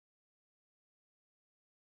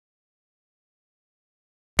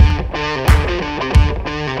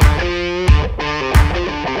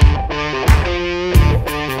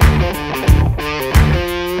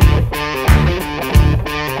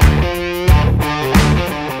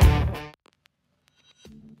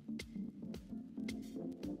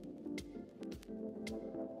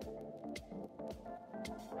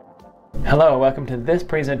Hello, welcome to this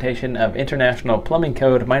presentation of International Plumbing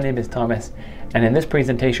Code. My name is Thomas, and in this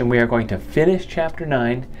presentation we are going to finish Chapter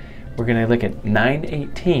 9. We're going to look at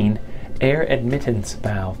 918, air admittance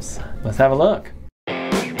valves. Let's have a look.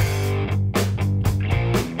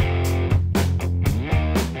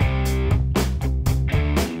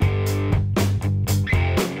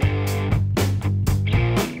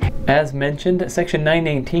 As mentioned, Section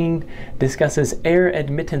 918 discusses air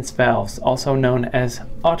admittance valves, also known as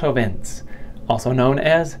auto vents, also known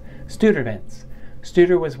as Studer vents.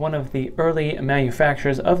 Studer was one of the early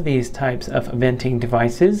manufacturers of these types of venting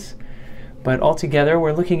devices, but altogether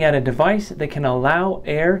we're looking at a device that can allow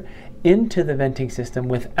air into the venting system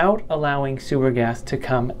without allowing sewer gas to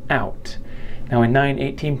come out. Now in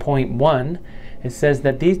 918.1, it says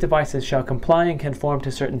that these devices shall comply and conform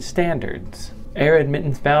to certain standards. Air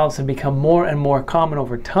admittance valves have become more and more common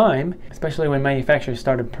over time, especially when manufacturers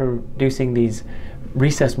started producing these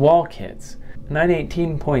recessed wall kits.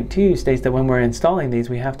 918.2 states that when we're installing these,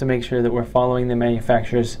 we have to make sure that we're following the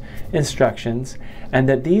manufacturer's instructions and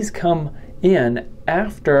that these come in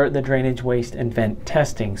after the drainage, waste, and vent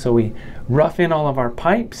testing. So we rough in all of our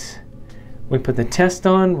pipes, we put the test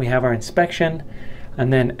on, we have our inspection,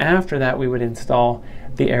 and then after that we would install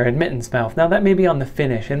the air admittance valve. Now that may be on the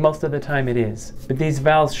finish, and most of the time it is, but these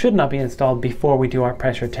valves should not be installed before we do our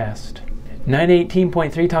pressure test.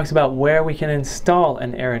 918.3 talks about where we can install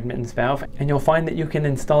an air admittance valve, and you'll find that you can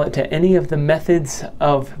install it to any of the methods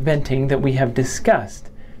of venting that we have discussed,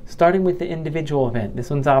 starting with the individual vent. This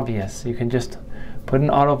one's obvious. You can just put an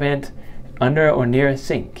auto vent under or near a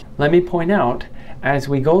sink. Let me point out, as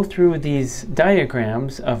we go through these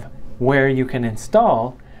diagrams of where you can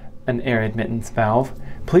install an air admittance valve,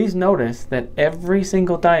 please notice that every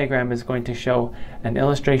single diagram is going to show an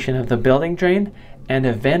illustration of the building drain and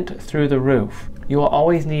a vent through the roof. You will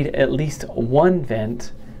always need at least one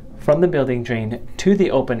vent from the building drain to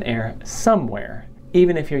the open air somewhere,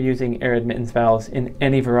 even if you're using air admittance valves in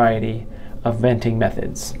any variety of venting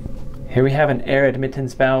methods. Here we have an air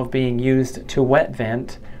admittance valve being used to wet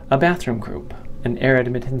vent a bathroom group. An air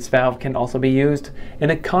admittance valve can also be used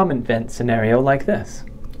in a common vent scenario like this.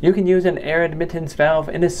 You can use an air admittance valve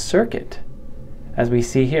in a circuit, as we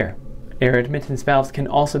see here. Air admittance valves can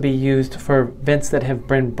also be used for vents that have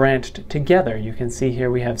been branched together. You can see here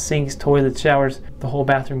we have sinks, toilets, showers, the whole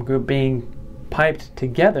bathroom group being piped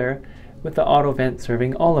together with the auto vent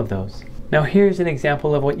serving all of those. Now here's an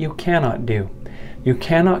example of what you cannot do. You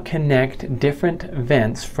cannot connect different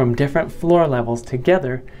vents from different floor levels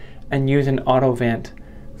together and use an auto vent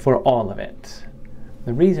for all of it.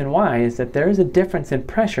 The reason why is that there is a difference in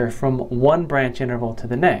pressure from one branch interval to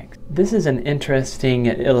the next. This is an interesting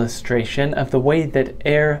illustration of the way that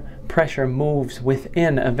air pressure moves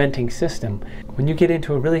within a venting system. When you get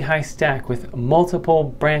into a really high stack with multiple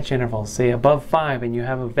branch intervals, say above 5, and you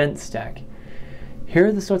have a vent stack, here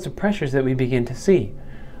are the sorts of pressures that we begin to see.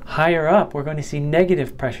 Higher up, we're going to see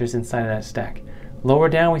negative pressures inside of that stack. Lower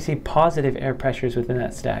down, we see positive air pressures within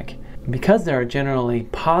that stack. Because there are generally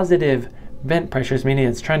positive vent pressures, meaning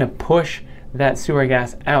it's trying to push that sewer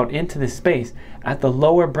gas out into the space at the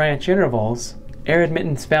lower branch intervals, air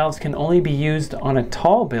admittance valves can only be used on a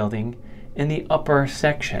tall building in the upper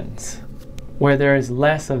sections where there is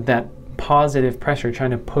less of that positive pressure trying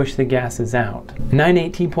to push the gases out.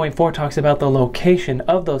 918.4 talks about the location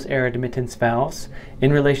of those air admittance valves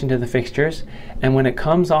in relation to the fixtures, and when it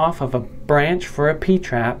comes off of a branch for a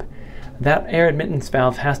P-trap, that air admittance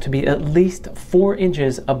valve has to be at least 4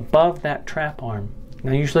 inches above that trap arm.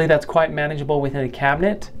 Now usually that's quite manageable within a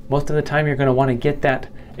cabinet. Most of the time you're going to want to get that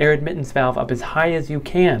air admittance valve up as high as you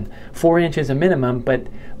can. 4 inches a minimum, but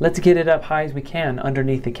let's get it up high as we can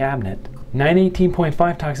underneath the cabinet.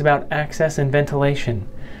 918.5 talks about access and ventilation.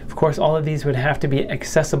 Of course, all of these would have to be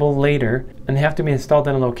accessible later, and they have to be installed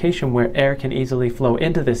in a location where air can easily flow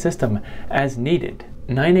into the system as needed.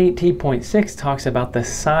 918.6 talks about the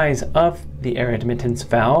size of the air admittance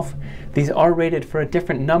valve. These are rated for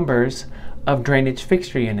different numbers of drainage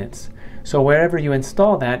fixture units. So wherever you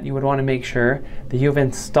install that, you would want to make sure that you've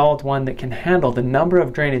installed one that can handle the number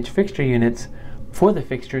of drainage fixture units for the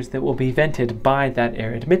fixtures that will be vented by that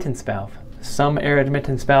air admittance valve. Some air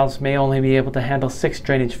admittance valves may only be able to handle 6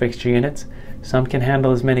 drainage fixture units. Some can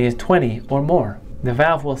handle as many as 20 or more. The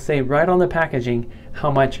valve will say right on the packaging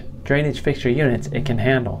how much drainage fixture units it can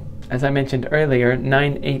handle. As I mentioned earlier,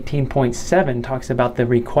 918.7 talks about the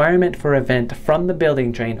requirement for a vent from the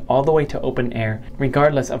building drain all the way to open air,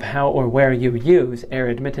 regardless of how or where you use air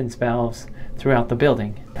admittance valves throughout the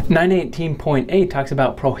building. 918.8 talks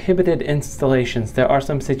about prohibited installations. There are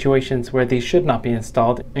some situations where these should not be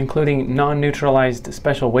installed, including non-neutralized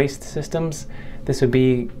special waste systems This would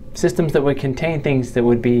be systems that would contain things that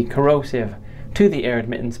would be corrosive to the air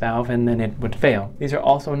admittance valve, and then it would fail. These are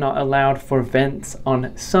also not allowed for vents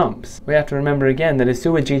on sumps. We have to remember again that a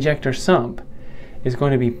sewage ejector sump is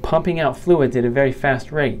going to be pumping out fluids at a very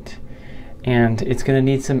fast rate, and it's going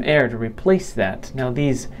to need some air to replace that. Now,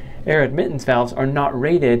 these air admittance valves are not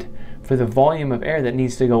rated for the volume of air that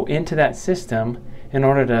needs to go into that system in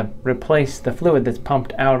order to replace the fluid that's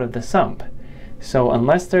pumped out of the sump. So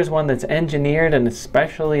unless there's one that's engineered and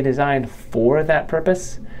especially designed for that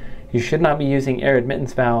purpose, you should not be using air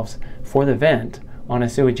admittance valves for the vent on a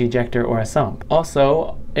sewage ejector or a sump.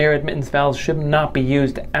 Also, air admittance valves should not be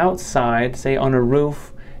used outside, say on a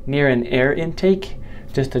roof near an air intake,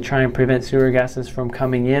 just to try and prevent sewer gases from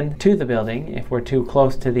coming in to the building if we're too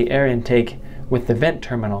close to the air intake with the vent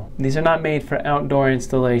terminal. These are not made for outdoor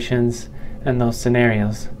installations and those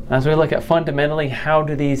scenarios. As we look at fundamentally how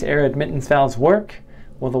do these air admittance valves work,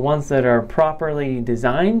 well, the ones that are properly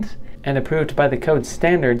designed and approved by the code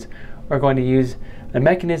standards are going to use a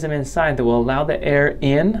mechanism inside that will allow the air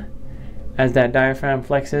in as that diaphragm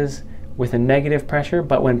flexes with a negative pressure,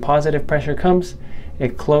 but when positive pressure comes,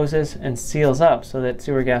 it closes and seals up so that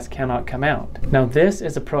sewer gas cannot come out. Now, this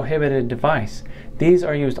is a prohibited device. These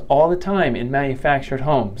are used all the time in manufactured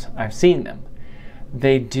homes. I've seen them.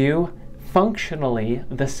 They do functionally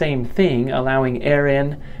the same thing, allowing air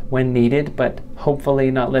in when needed, but hopefully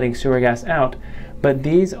not letting sewer gas out. But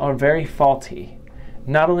these are very faulty.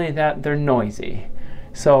 Not only that, they're noisy.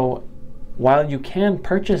 So while you can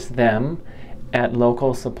purchase them at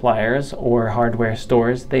local suppliers or hardware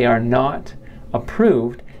stores, they are not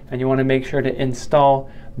approved, and you want to make sure to install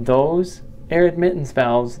those air admittance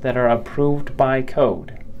valves that are approved by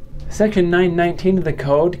code. Section 919 of the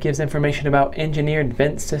code gives information about engineered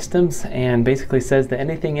vent systems and basically says that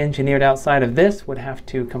anything engineered outside of this would have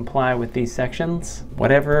to comply with these sections.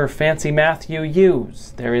 Whatever fancy math you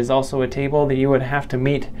use, there is also a table that you would have to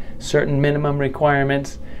meet certain minimum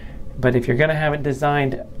requirements, but if you're going to have it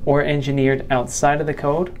designed or engineered outside of the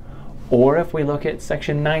code, or if we look at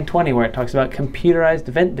section 920 where it talks about computerized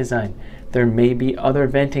vent design, there may be other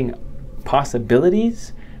venting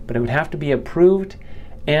possibilities, but it would have to be approved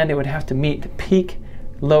and it would have to meet peak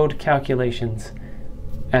load calculations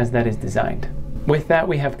as that is designed. With that,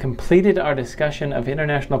 we have completed our discussion of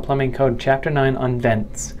International Plumbing Code Chapter 9 on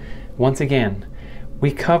vents. Once again,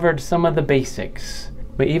 we covered some of the basics,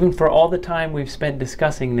 but even for all the time we've spent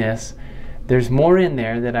discussing this, there's more in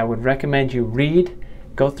there that I would recommend you read,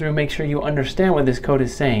 go through, make sure you understand what this code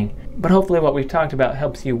is saying, but hopefully what we've talked about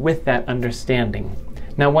helps you with that understanding.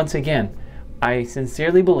 Now, once again, I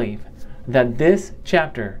sincerely believe that this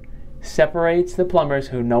chapter separates the plumbers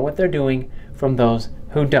who know what they're doing from those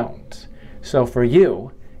who don't. So for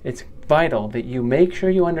you, it's vital that you make sure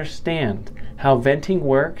you understand how venting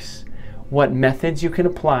works, what methods you can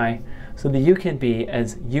apply, so that you can be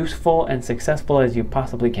as useful and successful as you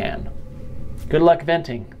possibly can. Good luck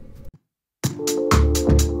venting.